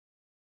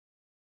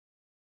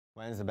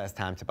When is the best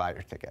time to buy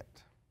your ticket?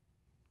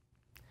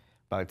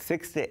 About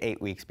 6 to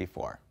 8 weeks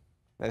before.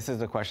 This is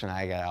the question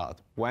I get out.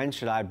 When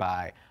should I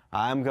buy?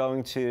 I'm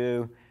going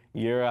to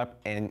Europe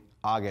in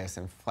August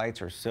and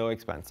flights are so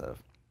expensive.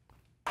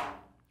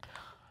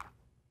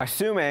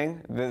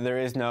 Assuming that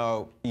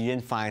you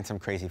didn't find some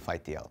crazy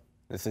flight deal.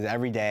 This is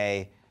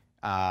everyday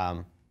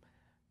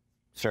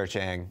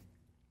searching.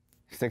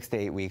 6 to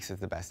 8 weeks is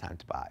the best time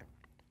to buy.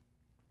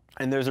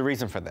 And there's a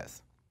reason for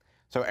this.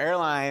 So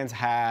airlines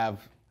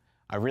have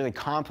a really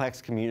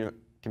complex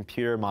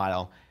computer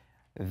model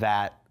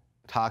that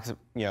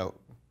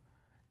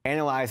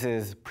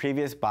analyzes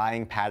previous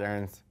buying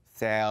patterns,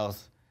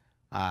 sales,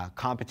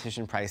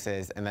 competition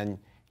prices, and then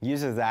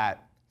uses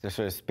that to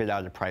sort of spit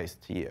out a price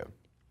to you.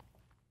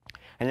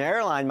 And an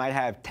airline might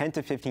have 10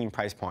 to 15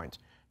 price points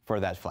for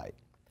that flight.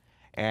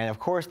 And of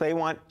course, they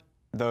want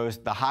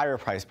the higher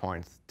price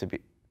points to be,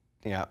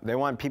 they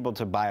want people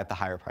to buy at the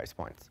higher price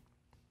points.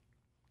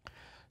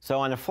 So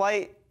on a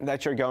flight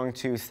that you're going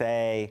to,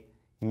 say,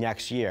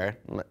 next year,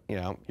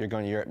 you're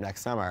going to Europe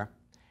next summer,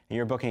 and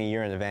you're booking a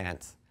year in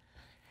advance,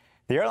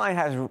 the airline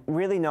has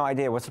really no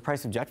idea what's the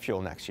price of jet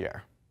fuel next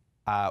year.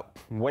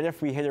 What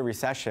if we hit a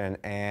recession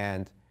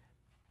and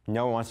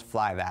no one wants to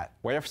fly that?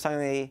 What if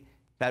suddenly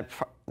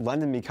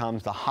London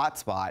becomes the hot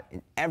spot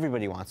and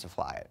everybody wants to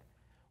fly it?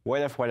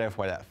 What if, what if,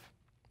 what if?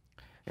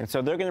 And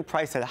so they're going to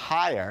price it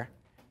higher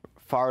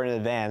far in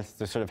advance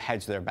to sort of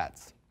hedge their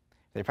bets.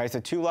 If they price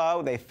it too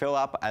low, they fill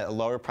up at a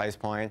lower price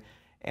point,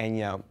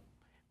 and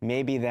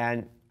maybe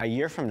then a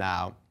year from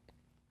now,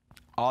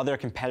 all their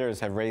competitors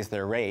have raised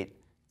their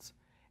rates,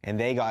 and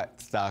they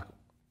got stuck,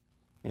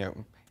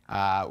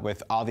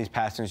 with all these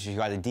passengers who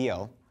got a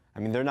deal. I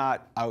mean, they're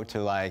not out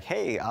to like,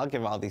 hey, I'll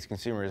give all these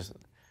consumers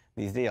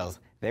these deals.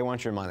 They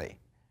want your money.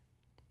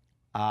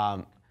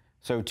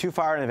 So too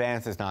far in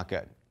advance is not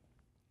good.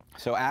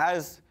 So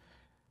as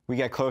we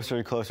get closer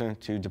and closer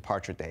to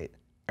departure date,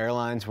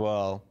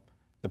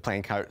 the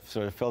plane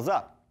sort of fills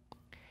up.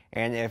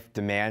 And if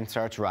demand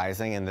starts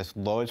rising and this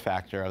load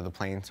factor of the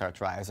plane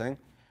starts rising,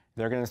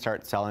 they're going to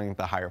start selling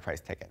the higher price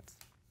tickets.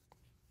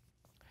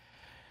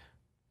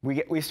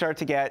 We start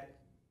to get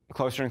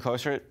closer and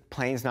closer.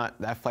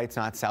 That flight's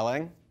not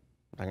selling.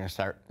 They're going to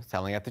start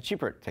selling at the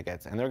cheaper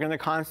tickets. And they're going to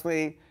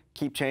constantly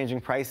keep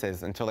changing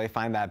prices until they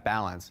find that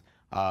balance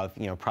of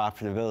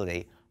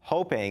profitability,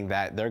 hoping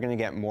that they're going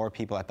to get more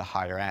people at the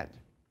higher end.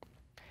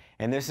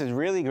 And this is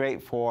really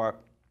great for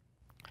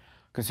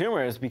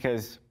consumers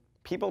because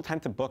people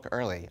tend to book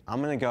early.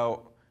 I'm going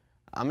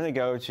to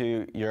go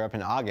to Europe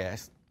in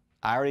August.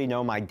 I already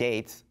know my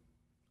dates.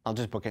 I'll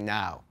just book it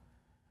now.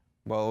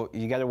 Well,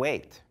 you got to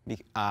wait.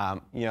 I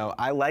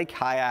like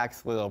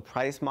Kayak's little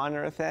price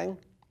monitor thing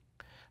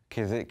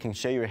because it can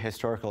show you a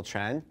historical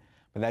trend,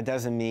 but that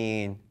doesn't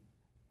mean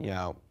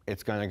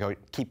it's going to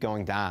keep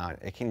going down.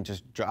 It can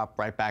just drop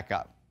right back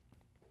up.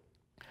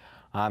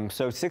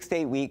 So 6 to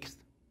 8 weeks,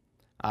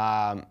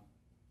 8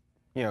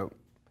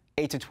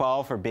 to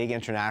 12 for big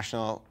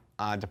international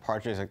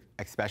departures,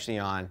 especially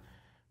on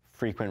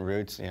frequent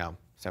routes, San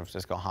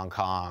Francisco, Hong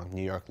Kong,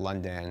 New York,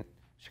 London,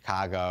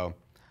 Chicago,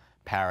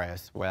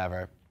 Paris,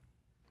 whatever.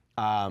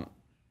 By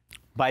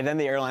then,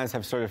 the airlines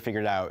have sort of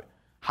figured out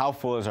how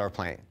full is our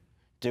plane.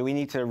 Do we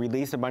need to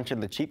release a bunch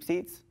of the cheap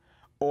seats,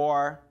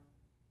 or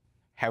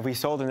have we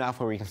sold enough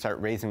where we can start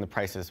raising the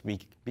prices?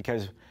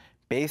 Because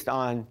based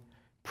on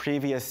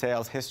previous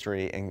sales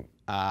history and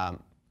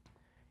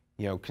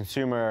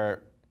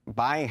consumer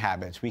buying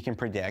habits, we can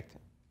predict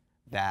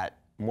that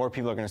more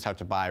people are going to start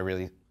to buy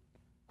really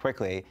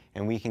quickly,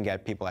 and we can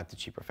get people at the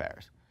cheaper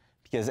fares.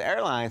 Because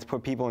airlines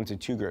put people into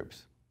two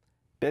groups: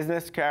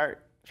 business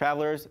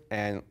travelers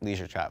and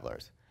leisure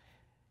travelers.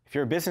 If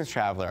you're a business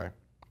traveler,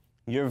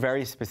 you're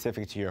very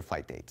specific to your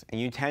flight dates,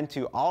 and you tend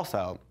to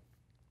also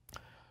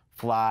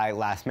fly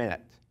last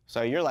minute.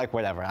 So you're like,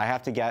 whatever, I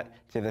have to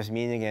get to this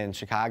meeting in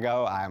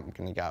Chicago, I'm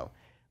going to go.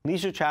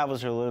 Leisure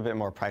travelers are a little bit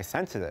more price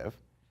sensitive,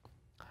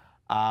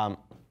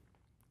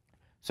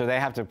 so they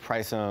have to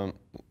price them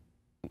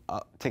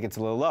tickets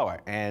a little lower,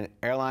 and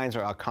airlines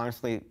are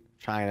constantly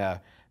trying to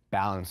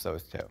balance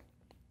those two.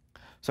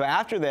 So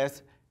after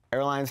this,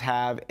 airlines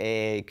have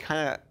a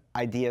kind of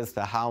idea as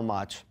to how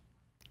much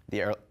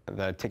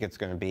the ticket's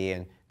going to be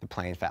and the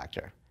plane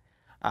factor.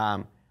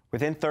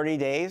 Within 30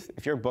 days,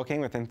 if you're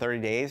booking within 30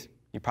 days,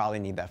 you probably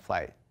need that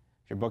flight.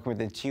 If you're booking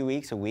within 2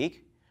 weeks, a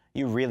week,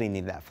 you really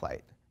need that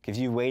flight because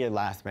you waited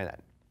last minute.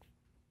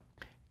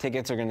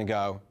 Tickets are going to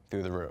go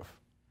through the roof.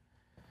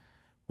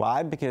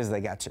 Why? Because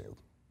they got you.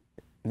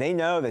 They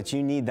know that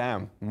you need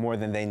them more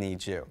than they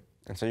need you.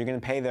 And so you're going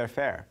to pay their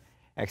fare,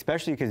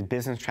 especially because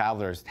business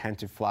travelers tend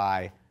to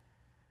fly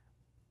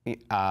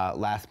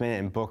last minute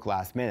and book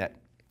last minute.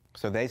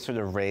 So they sort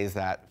of raise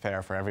that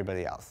fare for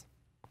everybody else.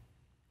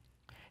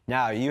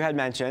 Now, you had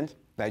mentioned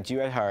that you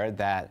had heard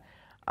that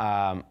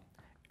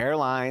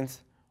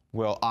airlines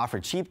will offer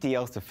cheap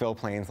deals to fill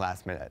planes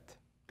last minute.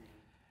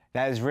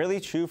 That is really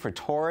true for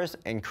tours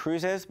and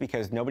cruises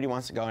because nobody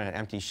wants to go on an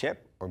empty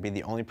ship or be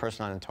the only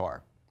person on a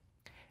tour.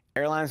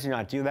 Airlines do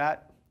not do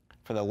that.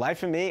 For the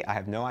life of me, I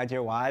have no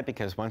idea why,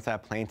 because once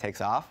that plane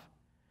takes off,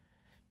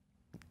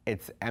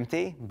 it's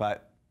empty,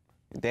 but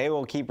they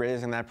will keep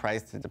raising that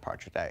price to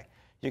departure day.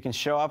 You can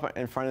show up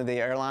in front of the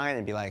airline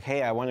and be like,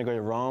 hey, I want to go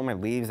to Rome, I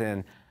want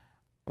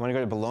to go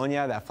to Bologna,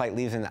 that flight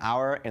leaves in an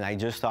hour, and I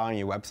just saw on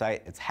your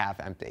website it's half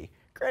empty.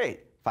 Great,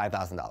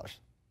 $5,000.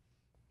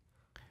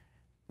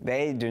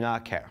 They do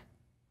not care.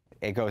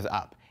 It goes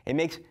up. It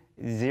makes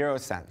 0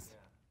 sense.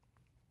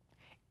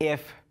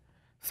 If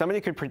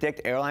somebody could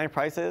predict airline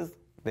prices,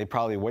 they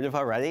probably would have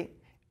already,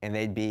 and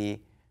they'd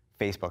be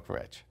Facebook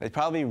rich. They'd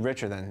probably be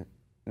richer than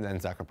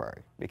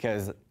Zuckerberg,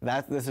 because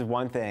this is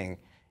one thing,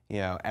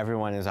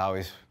 everyone is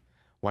always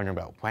wondering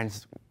about.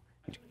 When's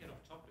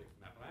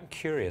I'm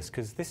curious,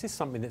 because this is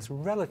something that's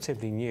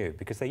relatively new,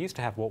 because they used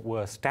to have what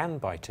were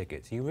standby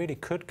tickets. You really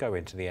could go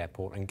into the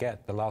airport and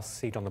get the last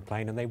seat on the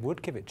plane, and they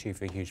would give it to you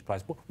for a huge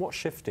price. What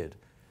shifted?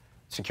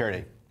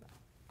 Security.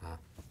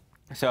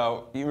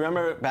 So you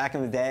remember back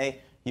in the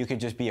day, you could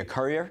just be a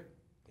courier?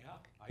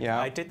 Yeah,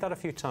 I did that a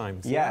few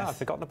times. Yes. Yeah, I've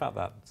forgotten about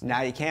that.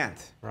 Now you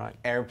can't. Right.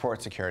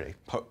 Airport security.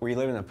 We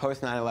live in a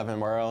post-9/11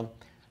 world.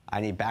 I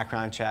need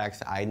background checks.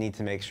 I need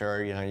to make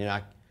sure you're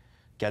not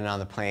getting on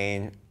the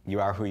plane. You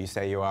are who you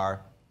say you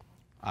are.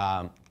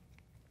 And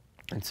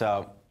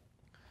so,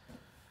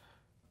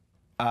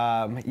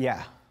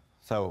 yeah.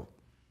 So,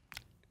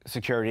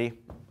 security.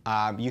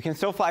 You can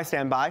still fly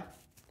standby.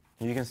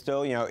 You can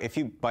still,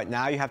 but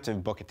now you have to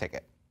book a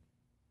ticket.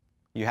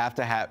 You have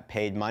to have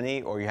paid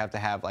money, or you have to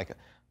have like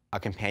a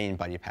companion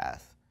buddy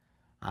pass.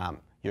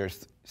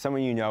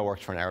 Someone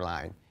works for an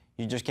airline.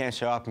 You just can't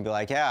show up and be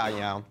like,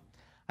 yeah,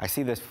 I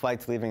see this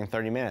flight's leaving in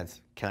 30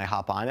 minutes. Can I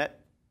hop on it?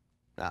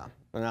 No,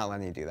 they're not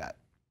letting you do that.